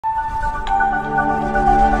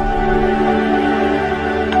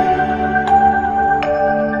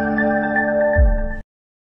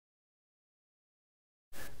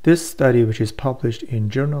This study, which is published in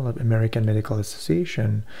Journal of American Medical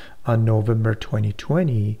Association on November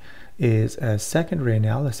 2020, is a secondary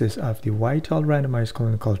analysis of the VITAL randomized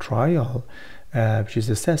clinical trial, which is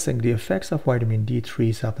assessing the effects of vitamin D3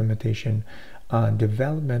 supplementation on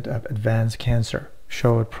development of advanced cancer.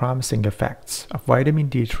 Showed promising effects of vitamin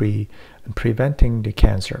D3 in preventing the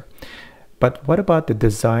cancer. But what about the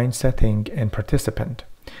design, setting, and participant?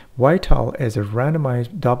 VITAL is a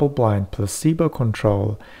randomized, double-blind,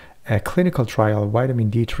 placebo-controlled clinical trial of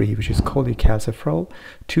vitamin D3, which is cholecalciferol,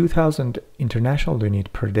 2,000 international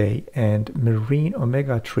units per day, and marine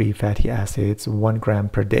omega-3 fatty acids, 1 gram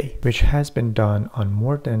per day, which has been done on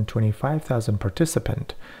more than 25,000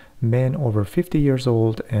 participants, men over 50 years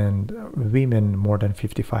old and women more than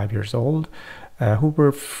 55 years old, who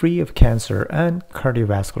were free of cancer and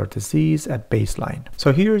cardiovascular disease at baseline.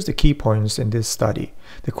 So here's the key points in this study.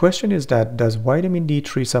 The question is that, does vitamin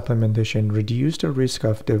D3 supplementation reduce the risk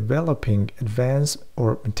of developing advanced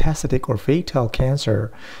or metastatic or fatal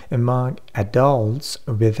cancer among adults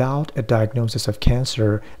without a diagnosis of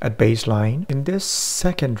cancer at baseline? In this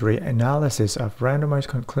secondary analysis of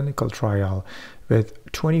randomized clinical trial with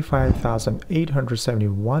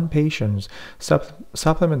 25,871 patients,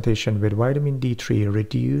 supplementation with vitamin D3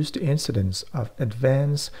 reduced incidence of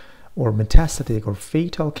advanced or metastatic or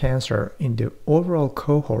fatal cancer in the overall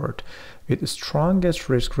cohort, with the strongest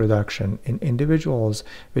risk reduction in individuals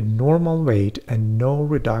with normal weight and no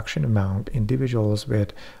reduction among individuals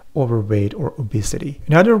with overweight or obesity.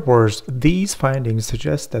 In other words, these findings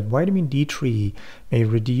suggest that vitamin D3 may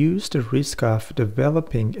reduce the risk of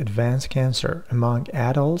developing advanced cancer among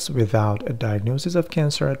adults without a diagnosis of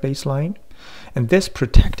cancer at baseline, and this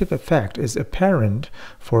protective effect is apparent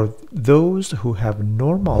for those who have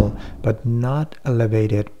normal but not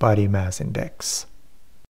elevated body mass index.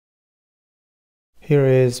 Here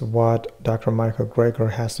is what Dr. Michael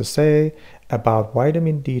Greger has to say about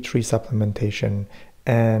vitamin D3 supplementation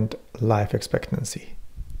and life expectancy.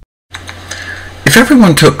 If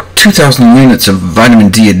everyone took 2,000 units of vitamin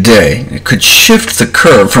D a day, it could shift the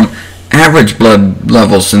curve from average blood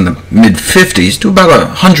levels in the mid-50s to about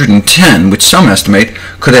 110, which some estimate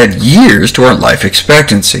could add years to our life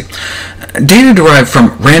expectancy. Data derived from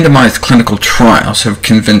randomized clinical trials have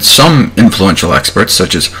convinced some influential experts,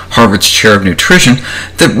 such as Harvard's chair of nutrition,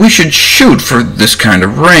 that we should shoot for this kind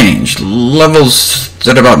of range, levels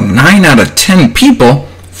that about 9 out of 10 people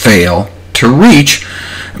fail to reach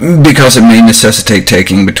because it may necessitate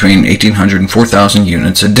taking between 1,800 and 4,000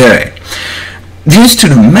 units a day. The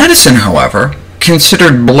Institute of Medicine, however,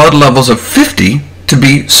 considered blood levels of 50 to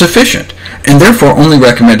be sufficient, and therefore only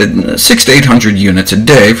recommended 600 to 800 units a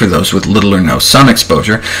day for those with little or no sun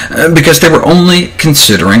exposure, because they were only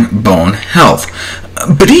considering bone health.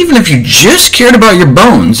 But even if you just cared about your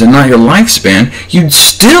bones and not your lifespan, you'd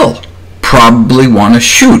still probably want to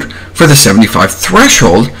shoot for the 75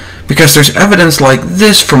 threshold, because there's evidence like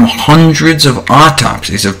this from hundreds of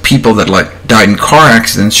autopsies of people that died in car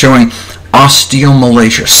accidents showing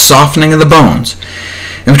osteomalacia, softening of the bones,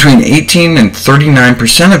 and between 18 and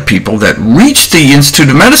 39% of people that reach the Institute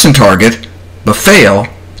of Medicine target but fail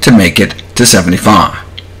to make it to 75.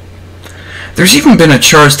 There's even been a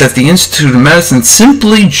charge that the Institute of Medicine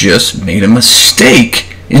simply just made a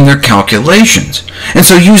mistake in their calculations, and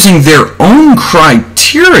so using their own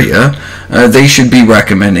criteria, they should be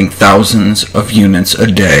recommending thousands of units a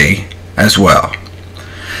day as well.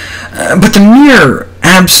 But the mere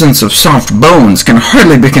absence of soft bones can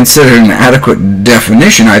hardly be considered an adequate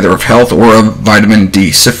definition either of health or of vitamin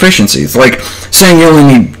D sufficiency. It's like saying you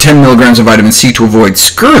only need 10 milligrams of vitamin C to avoid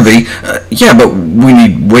scurvy. Yeah, but we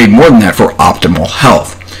need way more than that for optimal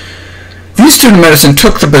health. The Institute of Medicine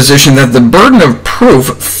took the position that the burden of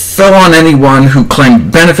proof fell on anyone who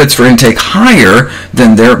claimed benefits for intake higher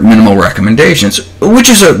than their minimal recommendations, which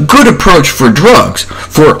is a good approach for drugs.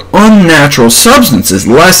 For unnatural substances,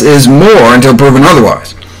 less is more until proven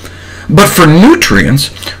otherwise. But for nutrients,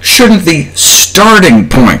 shouldn't the starting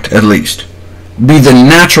point, at least, be the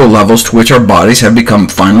natural levels to which our bodies have become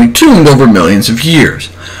finely tuned over millions of years?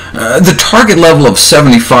 The target level of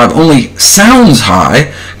 75 only sounds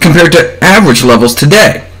high compared to average levels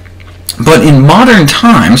today. But in modern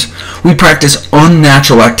times, we practice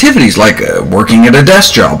unnatural activities like working at a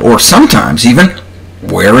desk job, or sometimes even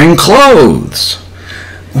wearing clothes.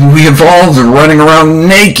 We evolved running around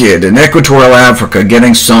naked in equatorial Africa,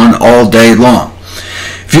 getting sun all day long.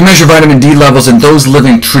 If you measure vitamin D levels in those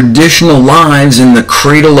living traditional lives in the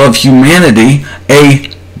cradle of humanity,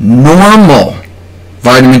 a normal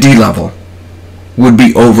vitamin D level would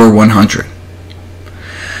be over 100.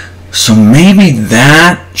 So maybe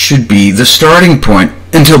that should be the starting point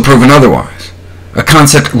until proven otherwise. a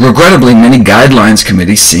concept regrettably many guidelines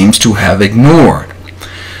committees seems to have ignored.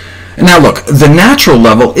 Now look, the natural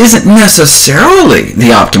level isn't necessarily the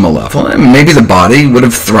optimal level. Maybe the body would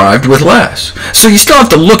have thrived with less. So you still have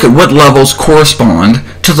to look at what levels correspond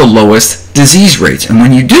to the lowest disease rates. And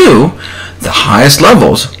when you do, the highest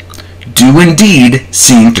levels do indeed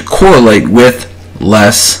seem to correlate with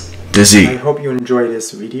less disease. I hope you enjoyed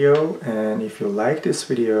this video, and if you like this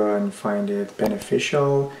video and find it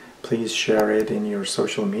beneficial, please share it in your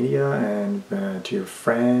social media and to your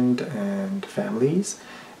friend and families.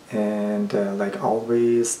 And like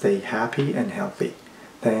always, stay happy and healthy.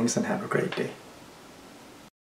 Thanks and have a great day.